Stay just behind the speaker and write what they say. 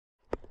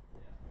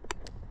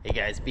Hey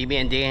guys, BB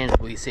and Dan,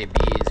 we say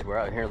bees. We're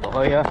out here in La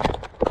Jolla.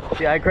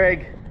 See, hi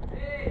Craig.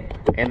 Hey.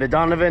 And the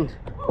Donovan.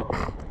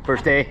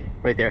 First day,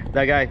 right there.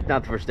 That guy,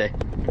 not the first day.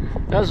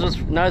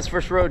 Not his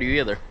first rodeo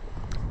either.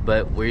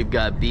 But we've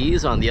got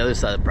bees on the other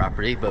side of the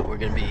property, but we're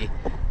gonna be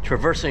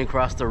traversing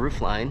across the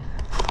roof line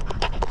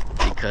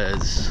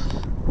because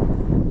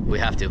we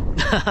have to.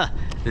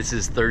 This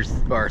is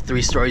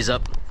 3 stories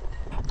up.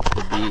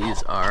 The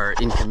bees are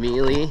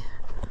inconveniently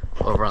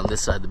over on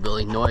this side of the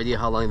building. No idea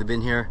how long they've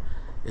been here.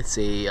 It's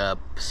a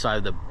side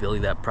of the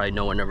building that probably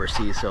no one ever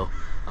sees, so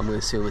I'm gonna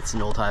assume it's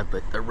an old hive,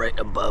 but they're right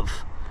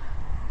above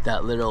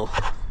that little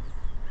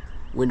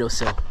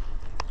windowsill.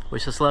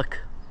 Wish us luck.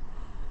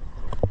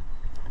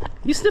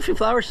 You sniffing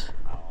flowers?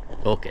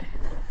 Okay.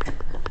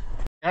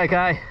 Hi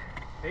Kai.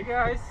 Hey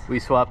guys. We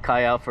swapped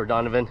Kai out for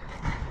Donovan.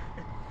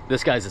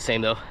 This guy's the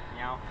same though.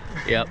 Meow.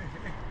 Yep.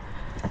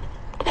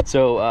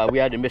 So we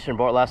had admission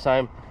bar last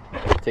time.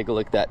 Take a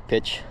look at that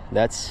pitch.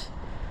 That's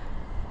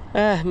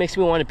makes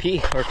me want to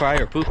pee or cry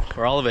or poop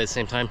or all of it at the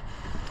same time.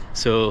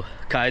 So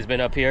Kai's been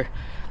up here.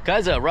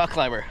 Kai's a rock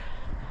climber.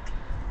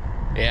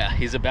 Yeah,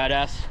 he's a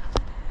badass.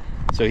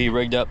 So he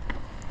rigged up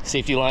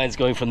safety lines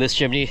going from this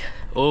chimney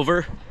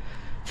over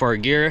for our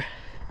gear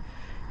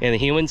and the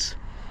humans,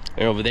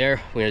 and over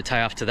there we're gonna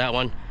tie off to that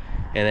one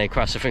and then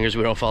cross our fingers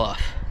we don't fall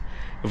off.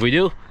 If we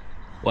do,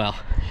 well,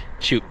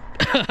 shoot.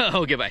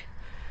 Oh, goodbye.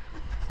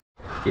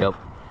 Yep.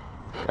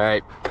 All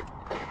right,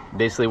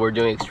 basically we're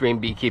doing extreme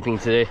beekeeping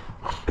today,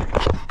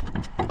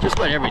 just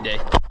about every day.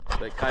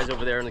 But Kai's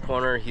over there in the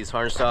corner. He's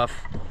harnessed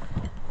off.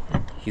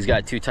 He's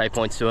got 2 tie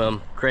points to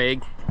him.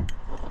 Craig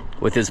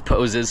with his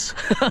poses.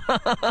 I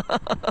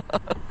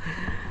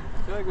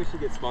feel like we should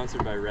get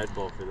sponsored by Red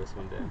Bull for this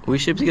one day. We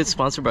should get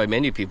sponsored by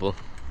many people.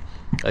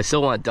 I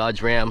still want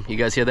Dodge Ram. You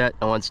guys hear that?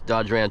 I want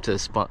Dodge Ram to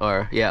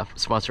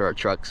sponsor our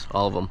trucks,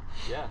 all of them.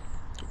 Yeah.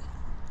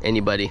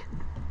 Anybody,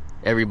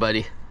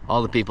 everybody,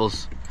 all the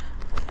peoples.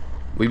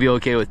 We'd be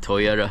okay with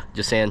Toyota,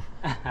 just saying.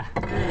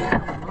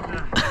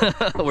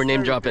 We're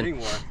name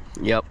dropping.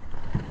 Yep.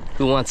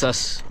 Who wants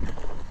us?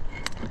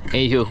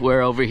 Anywho,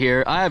 we're over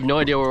here. I have no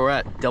idea where we're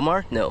at. Del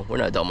Mar? No, we're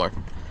not Del Mar.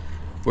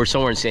 We're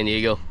somewhere in San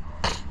Diego.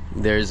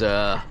 There's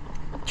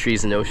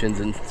trees and oceans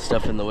and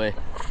stuff in the way.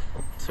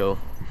 So,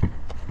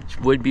 it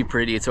would be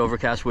pretty. It's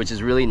overcast, which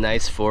is really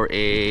nice for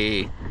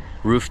a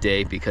roof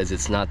day because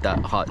it's not that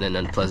hot and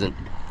unpleasant.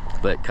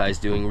 But Kai's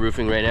doing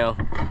roofing right now.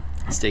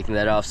 He's taking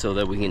that off so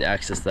that we can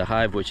access the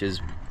hive, which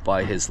is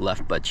by his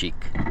left butt cheek.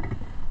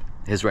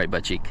 His right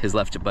butt cheek, his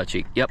left butt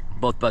cheek. Yep,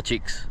 both butt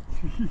cheeks.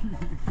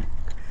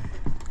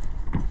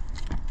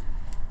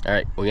 All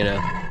right, we're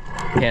gonna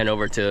hand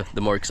over to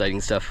the more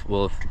exciting stuff.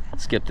 We'll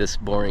skip this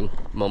boring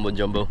mumbo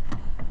jumbo.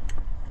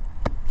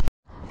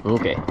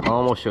 Okay,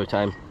 almost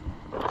showtime.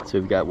 So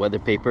we've got weather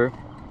paper.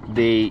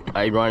 They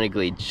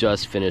ironically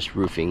just finished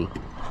roofing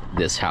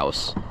this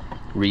house,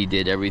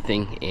 redid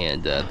everything,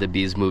 and the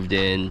bees moved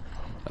in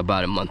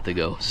about a month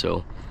ago.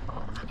 So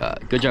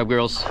good job,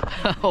 girls.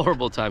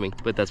 Horrible timing,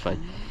 but that's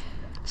fine.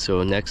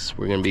 So next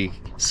we're gonna be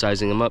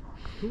sizing them up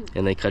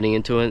and then cutting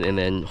into it, and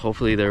then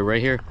hopefully they're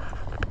right here.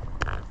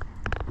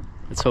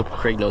 Let's hope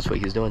Craig knows what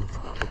he's doing.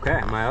 Okay,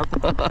 am I up?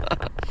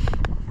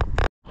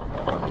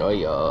 Oh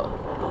yeah.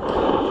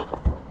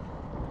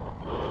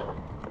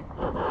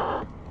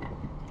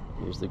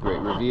 Here's the great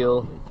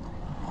reveal.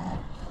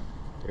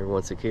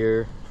 Everyone's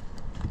secure.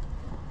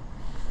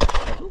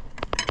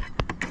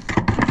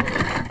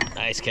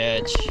 Nice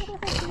catch.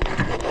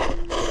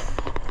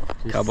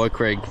 Just Cowboy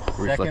Craig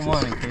reflexes. Second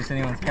one in case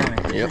anyone's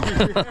counting. Yep.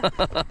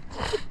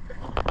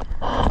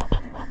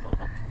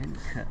 Didn't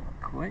cut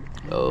quite.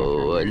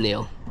 Oh, a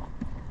nail.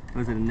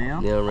 Was it a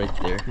nail? Nail right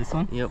there. This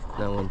one? Yep,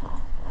 that one.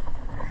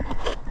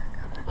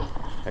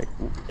 Right.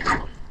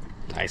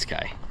 Nice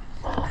guy.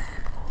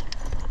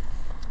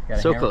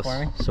 So close.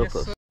 So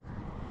close. There's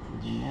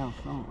a nail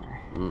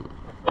somewhere. I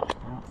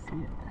don't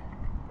see it.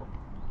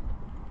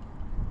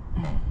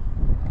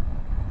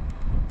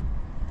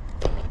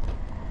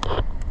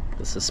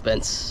 The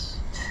suspense.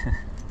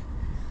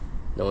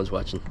 No one's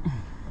watching.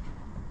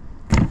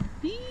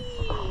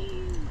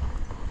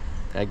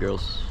 Hi,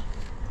 girls.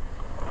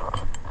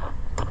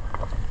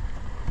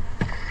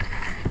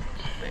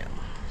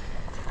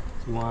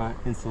 Do you want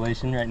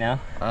insulation right now?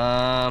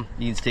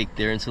 You can take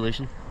their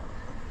insulation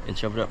and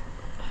shove it up.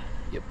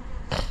 Yep.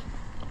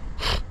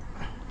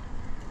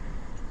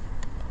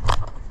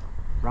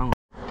 Wrong.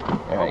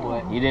 All right.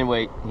 Oh, he didn't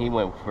wait. He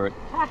went for it.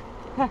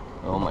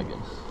 Oh my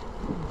goodness.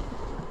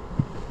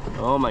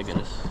 Oh my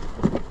goodness.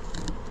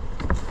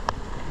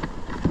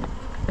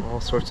 All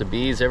sorts of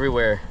bees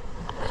everywhere.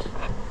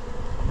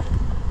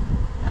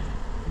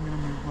 I'm gonna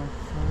move my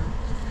foot.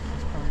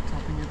 It's probably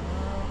topping it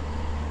up.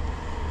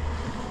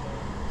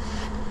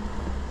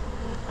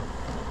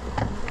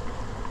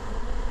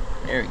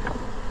 There we go.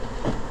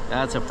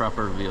 That's a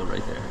proper reveal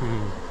right there.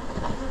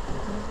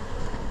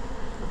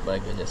 My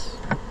goodness.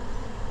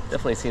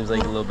 Definitely seems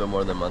like a little bit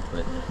more than a month,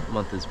 but a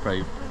month is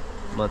probably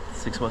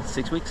 6 months,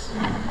 6 weeks?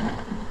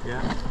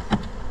 Yeah.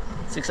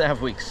 6.5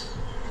 weeks.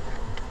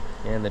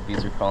 And the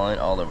bees are crawling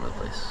all over the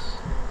place.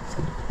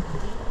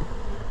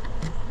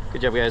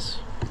 Good job, guys.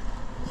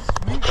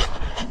 Sweet.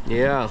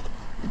 Yeah.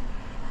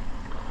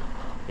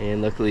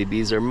 And luckily,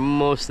 bees are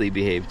mostly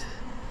behaved.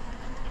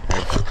 I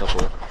have a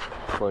couple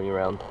floating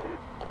around,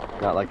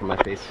 not like in my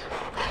face.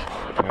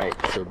 All right,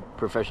 so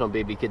professional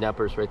baby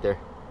kidnappers right there.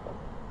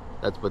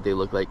 That's what they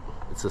look like.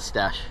 It's a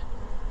stash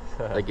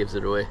that gives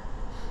it away.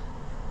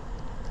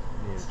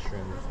 Need to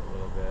trim this a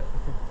little bit.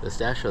 The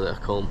stash or the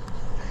comb?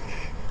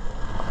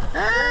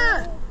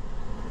 Ah!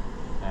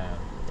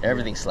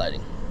 Everything's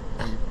sliding.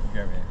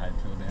 Grab me a high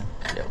tool down.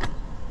 Yep.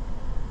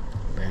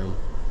 Bam.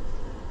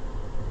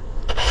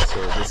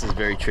 So this is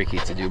very tricky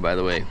to do, by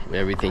the way.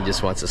 Everything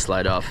just wants to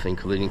slide off,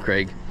 including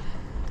Craig.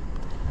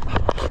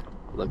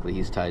 Luckily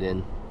he's tied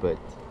in, but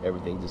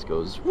everything just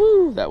goes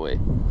woo that way.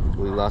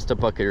 We lost a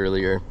bucket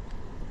earlier,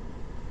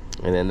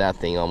 and then that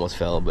thing almost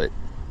fell, but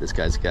this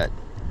guy's got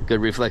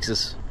good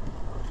reflexes.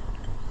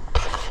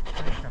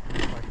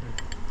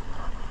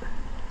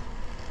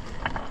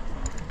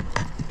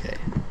 Okay,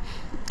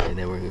 and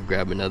then we're gonna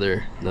grab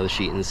another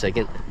sheet in a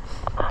second.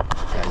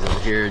 Guys over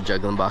here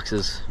juggling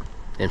boxes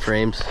and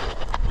frames,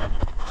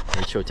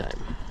 and showtime.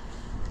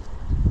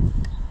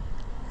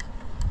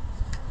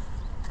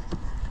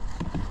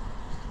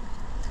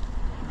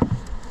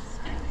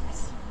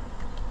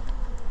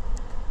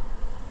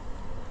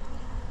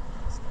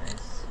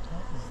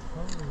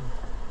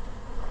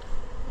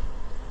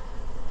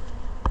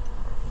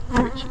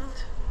 Very cute.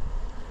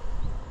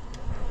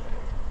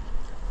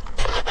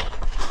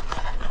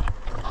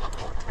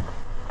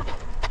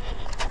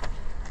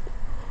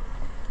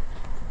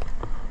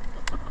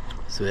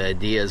 So the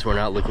idea is we're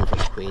not looking for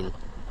the queen.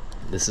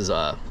 This is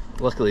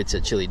luckily it's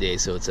a chilly day,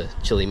 so it's a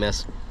chilly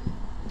mess.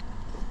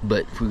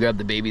 But if we grab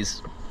the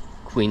babies,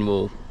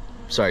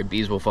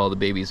 bees will follow the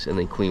babies, and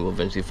then queen will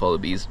eventually follow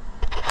the bees.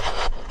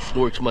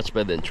 Works much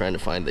better than trying to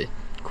find the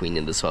queen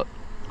in this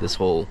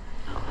whole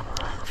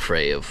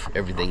fray of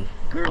everything.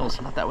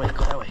 Girls, not that way,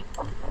 go that way.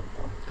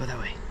 Go that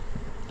way.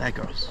 Bad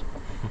girls.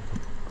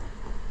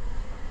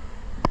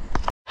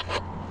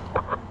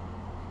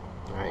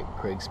 Alright,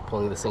 Craig's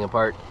pulling this thing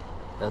apart.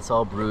 That's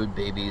all brood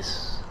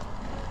babies.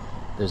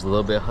 There's a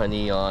little bit of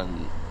honey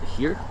on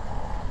here.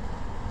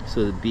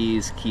 So the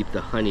bees keep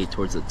the honey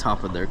towards the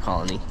top of their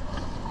colony.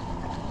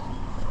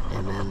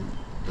 And then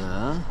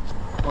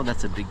oh,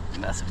 that's a big,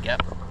 massive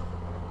gap.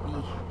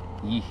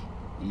 Eeh,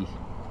 eeh.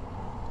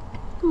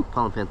 Ooh,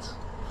 pollen pins.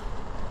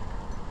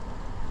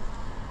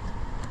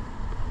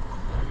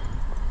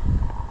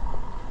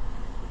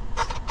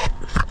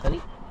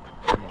 Honey?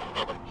 Yeah.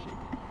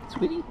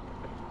 Sweetie?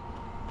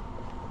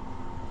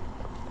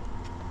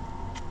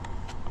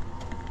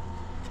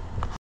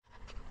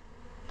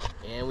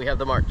 And we have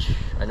the march.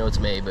 I know it's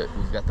May, but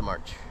we've got the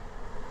march.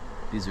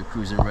 These are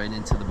cruising right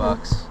into the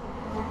box.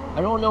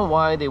 I don't know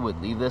why they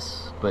would leave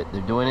this, but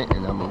they're doing it,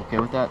 and I'm okay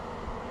with that.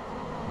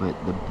 But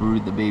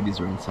the babies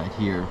are inside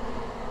here.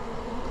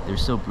 They're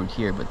still brood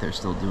here, but they're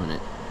still doing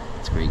it.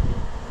 It's great.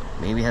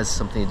 Maybe it has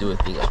something to do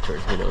with being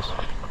upturned. Who knows?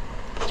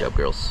 Good job,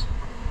 girls.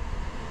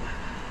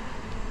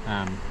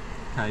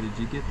 Kai, did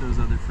you get those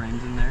other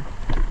frames in there?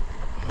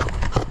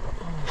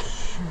 Oh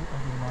shoot, I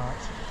did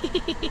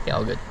not. Yeah,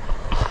 all good.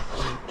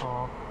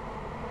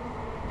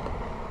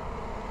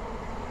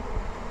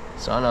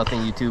 Saw nothing,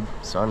 YouTube.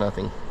 Saw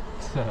nothing.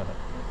 So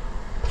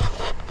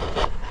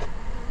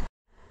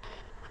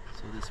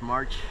this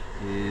march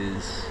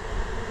is,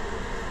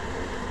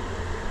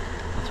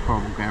 that's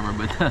horrible grammar,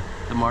 but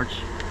the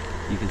march,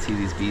 you can see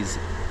these bees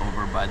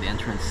over by the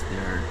entrance.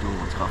 They're doing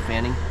what's called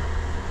fanning,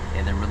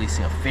 and they're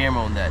releasing a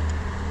pheromone that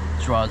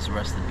draws the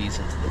rest of the bees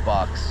into the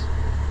box.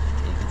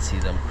 And you can see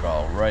them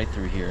crawl right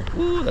through here.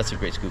 Ooh, that's a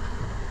great scoop.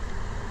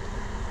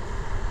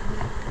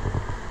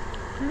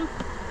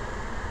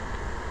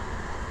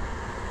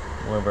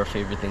 One of our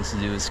favorite things to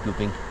do is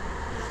scooping.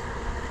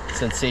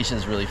 Sensation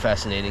is really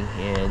fascinating,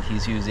 and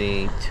he's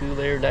using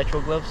 2-layer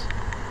nitrile gloves.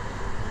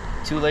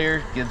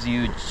 2-layer gives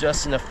you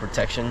just enough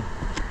protection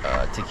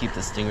to keep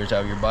the stingers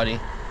out of your body,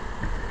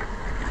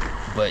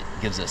 but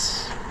gives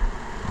us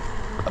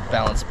a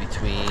balance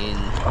between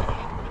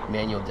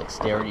manual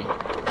dexterity.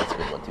 That's a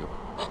good one too.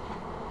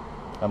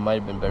 I might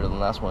have been better than the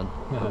last one,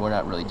 but we're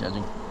not really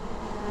judging.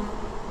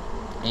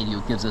 And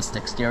it gives us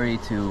dexterity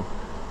to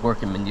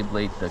work and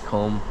manipulate the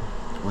comb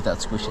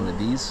without squishing the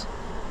bees,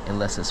 and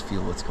lets us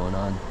feel what's going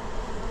on.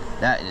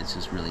 That is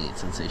just really neat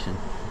sensation.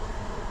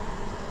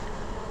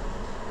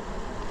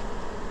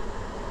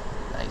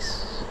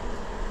 Nice.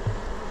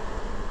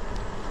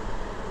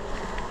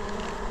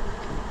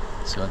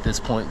 So at this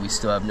point we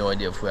still have no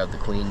idea if we have the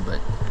queen,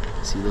 but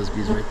see those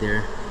bees right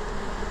there?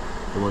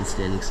 The one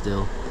standing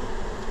still.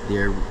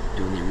 They're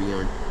doing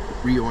the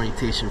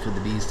reorientation for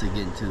the bees to get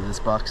into this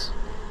box.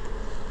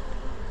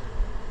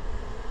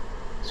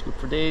 Scoop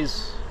for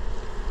days.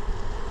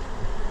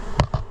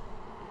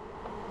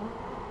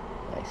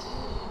 Nice.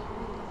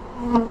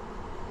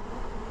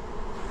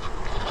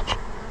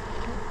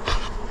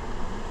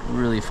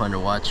 Really fun to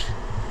watch.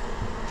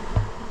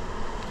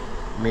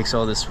 Makes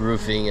all this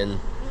roofing and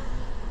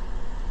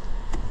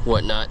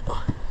whatnot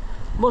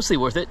mostly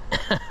worth it.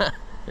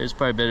 There's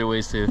probably better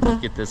ways to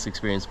get this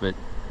experience, but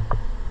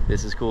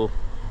This is cool.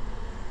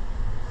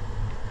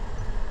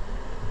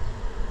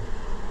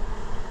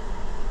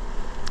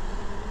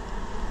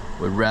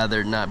 Would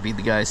rather not be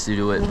the guys to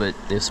do it, but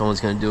if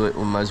someone's gonna do it,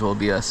 we might as well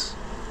be us.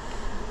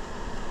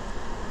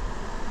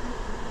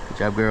 Good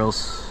job,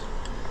 girls.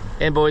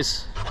 And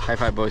boys. High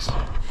five, boys.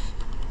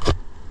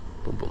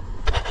 Boom, boom.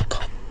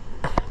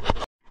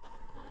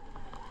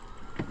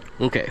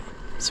 Okay,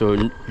 so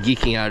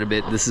geeking out a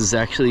bit. This is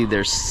actually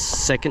their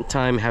second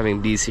time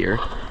having bees here.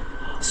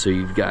 So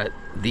you've got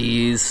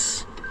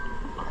these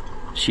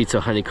sheets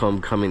of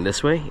honeycomb coming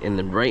this way, and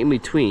then right in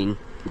between,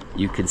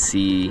 you can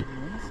see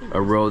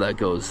a row that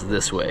goes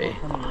this way.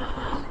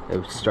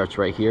 It starts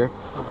right here.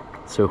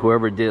 So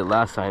whoever did it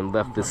last time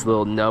left this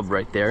little nub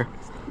right there,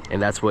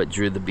 and that's what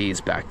drew the bees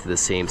back to the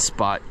same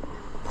spot.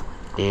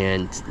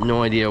 And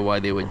no idea why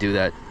they would do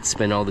that,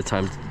 spend all the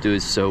time to do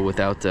so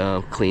without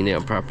cleaning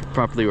it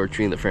properly or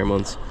treating the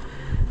pheromones.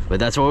 But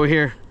that's why we're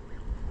here.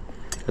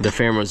 The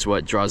pheromones is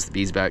what draws the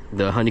bees back.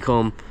 The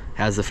honeycomb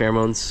has the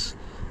pheromones.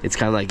 It's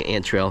kind of like an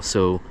ant trail,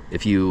 so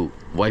if you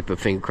wipe a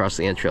finger across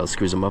the ant trail, it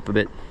screws them up a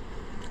bit.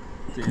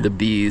 The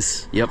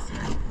bees, yep.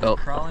 Oh,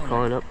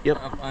 crawling up,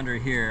 yep. Up under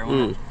here, I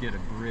want to get a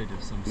bridge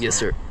of some sort. Yes,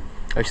 sir.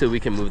 Actually, we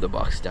can move the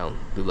box down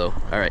below.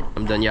 All right,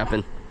 I'm done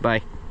yapping.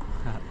 Bye.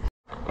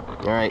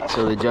 All right,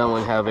 so the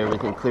gentlemen have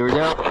everything cleared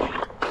out,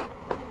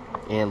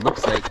 and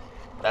looks like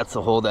that's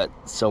the hole that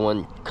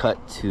someone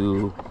cut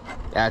to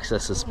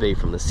access the spay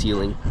from the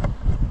ceiling,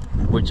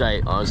 which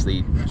I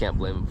honestly can't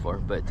blame them for.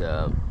 But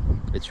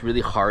it's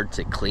really hard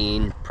to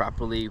clean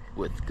properly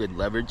with good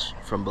leverage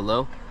from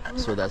below,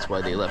 so that's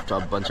why they left a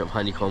bunch of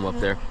honeycomb up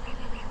there,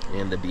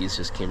 and the bees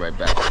just came right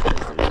back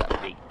because there's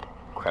that big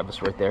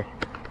crevice right there.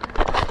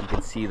 You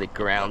can see the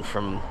ground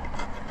from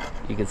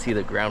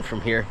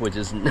here, which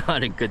is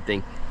not a good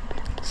thing.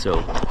 So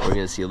we're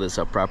gonna seal this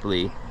up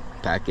properly,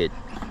 pack it,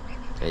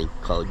 and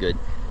call it good.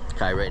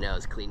 Kai right now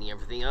is cleaning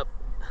everything up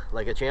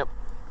like a champ.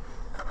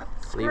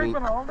 Scraping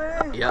all day?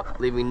 Yep,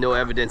 leaving no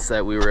evidence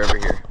that we were ever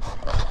here.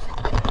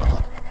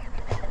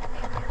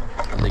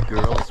 And the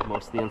girls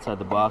mostly inside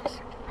the box,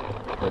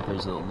 but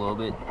there's a little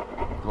bit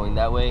going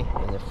that way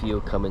and a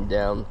few coming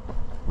down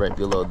right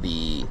below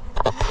the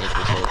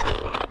anchor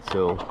point.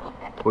 So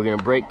we're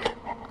gonna break,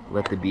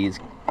 let the bees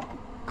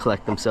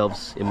collect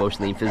themselves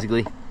emotionally and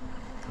physically,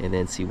 and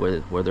then see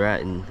where they're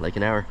at in like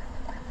an hour.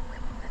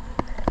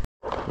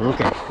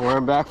 Okay,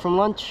 we're back from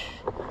lunch.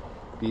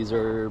 Bees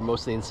are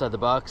mostly inside the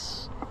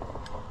box.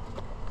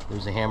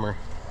 There's a hammer,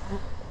 in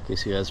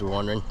case you guys were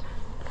wondering.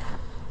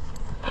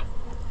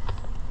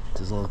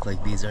 Doesn't look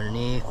like bees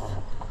underneath.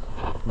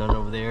 None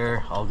over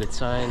there, all good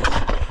signs.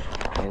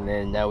 And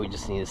then now we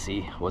just need to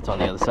see what's on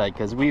the other side,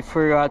 because we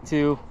forgot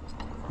to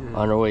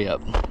on our way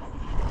up.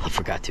 He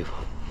forgot to.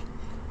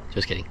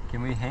 Just kidding.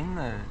 Can we hang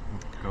the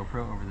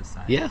GoPro over the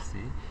side? Yeah, see?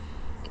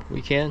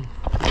 we can.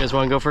 You guys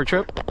want to go for a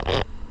trip?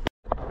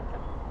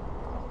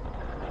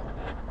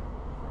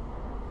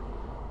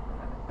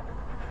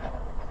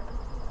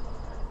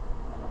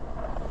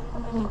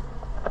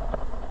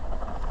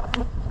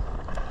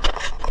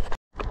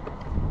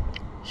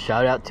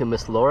 Shout out to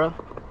Miss Laura,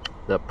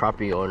 the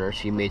property owner.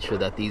 She made sure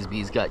that these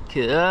bees got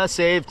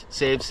saved.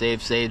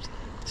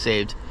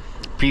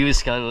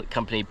 Previous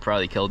company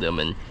probably killed them,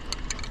 and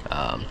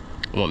I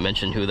won't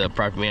mention who the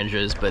property manager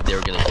is, but they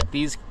were gonna get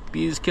these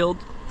bees killed,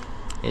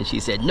 and she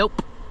said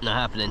nope, not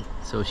happening.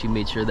 So she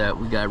made sure that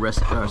we got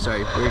rescued.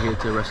 We're here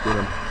to rescue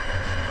them.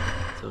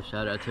 So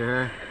shout out to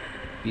her.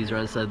 Bees are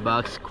inside the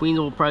box. Queens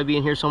will probably be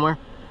in here somewhere.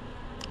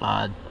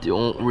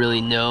 Don't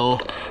really know.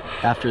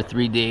 After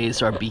 3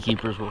 days, our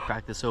beekeepers will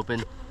crack this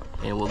open,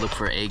 and we'll look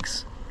for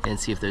eggs and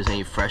see if there's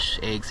any fresh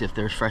eggs. If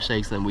there's fresh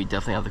eggs, then we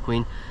definitely have the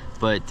queen.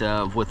 But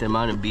with the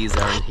amount of bees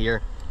that are in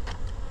here,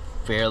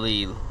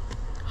 fairly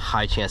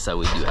high chance that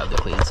we do have the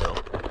queen. So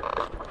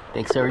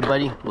thanks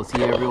everybody. We'll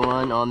see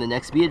everyone on the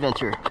next bee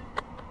adventure.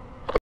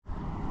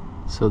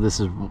 So this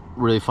is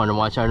really fun to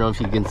watch. I don't know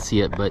if you can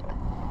see it, but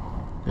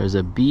there's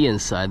a bee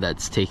inside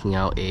that's taking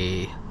out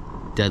a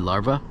dead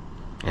larva,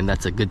 and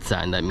that's a good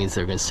sign. That means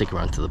they're going to stick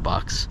around to the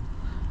box.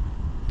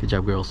 Good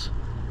job, girls.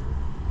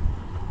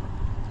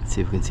 Let's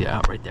see if we can see it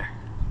out right there.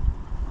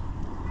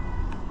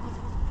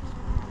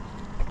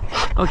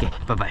 Okay,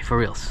 bye-bye for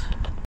reals.